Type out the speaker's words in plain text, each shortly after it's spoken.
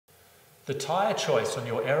The tyre choice on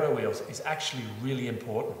your Aero wheels is actually really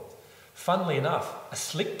important. Funnily enough, a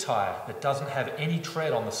slick tyre that doesn't have any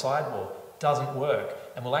tread on the sidewall doesn't work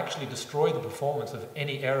and will actually destroy the performance of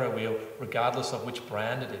any Aero wheel regardless of which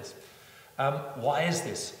brand it is. Why is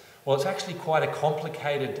this? Well, it's actually quite a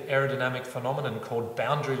complicated aerodynamic phenomenon called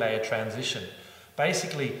boundary layer transition.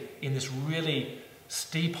 Basically, in this really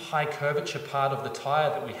steep high curvature part of the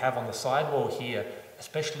tyre that we have on the sidewall here,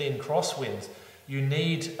 especially in crosswinds, you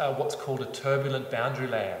need what's called a turbulent boundary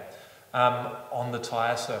layer on the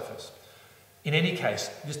tyre surface. In any case,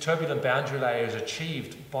 this turbulent boundary layer is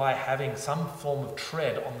achieved by having some form of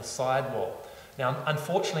tread on the sidewall. Now,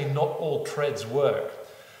 unfortunately, not all treads work.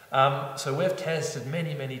 So we've tested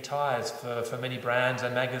many tyres for many brands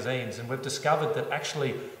and magazines, and we've discovered that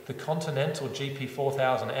actually the Continental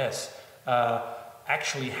GP4000S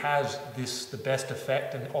actually has the best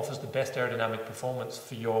effect and offers the best aerodynamic performance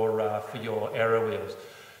for your Aero wheels.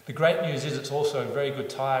 The great news is it's also a very good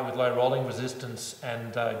tyre with low rolling resistance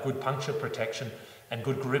and good puncture protection and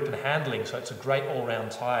good grip and handling, so it's a great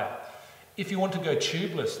all-round tyre. If you want to go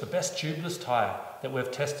tubeless, the best tubeless tyre that we've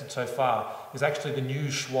tested so far is actually the new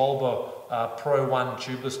Schwalbe Pro 1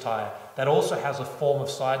 tubeless tyre. That also has a form of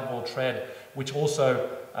sidewall tread, which also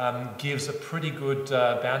gives a pretty good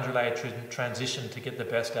boundary layer transition to get the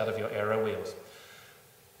best out of your Aero wheels.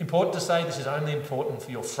 Important to say, this is only important for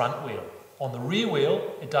your front wheel. On the rear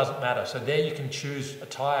wheel, it doesn't matter. So there you can choose a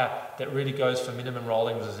tyre that really goes for minimum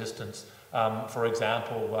rolling resistance. For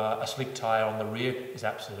example, a slick tyre on the rear is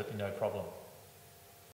absolutely no problem.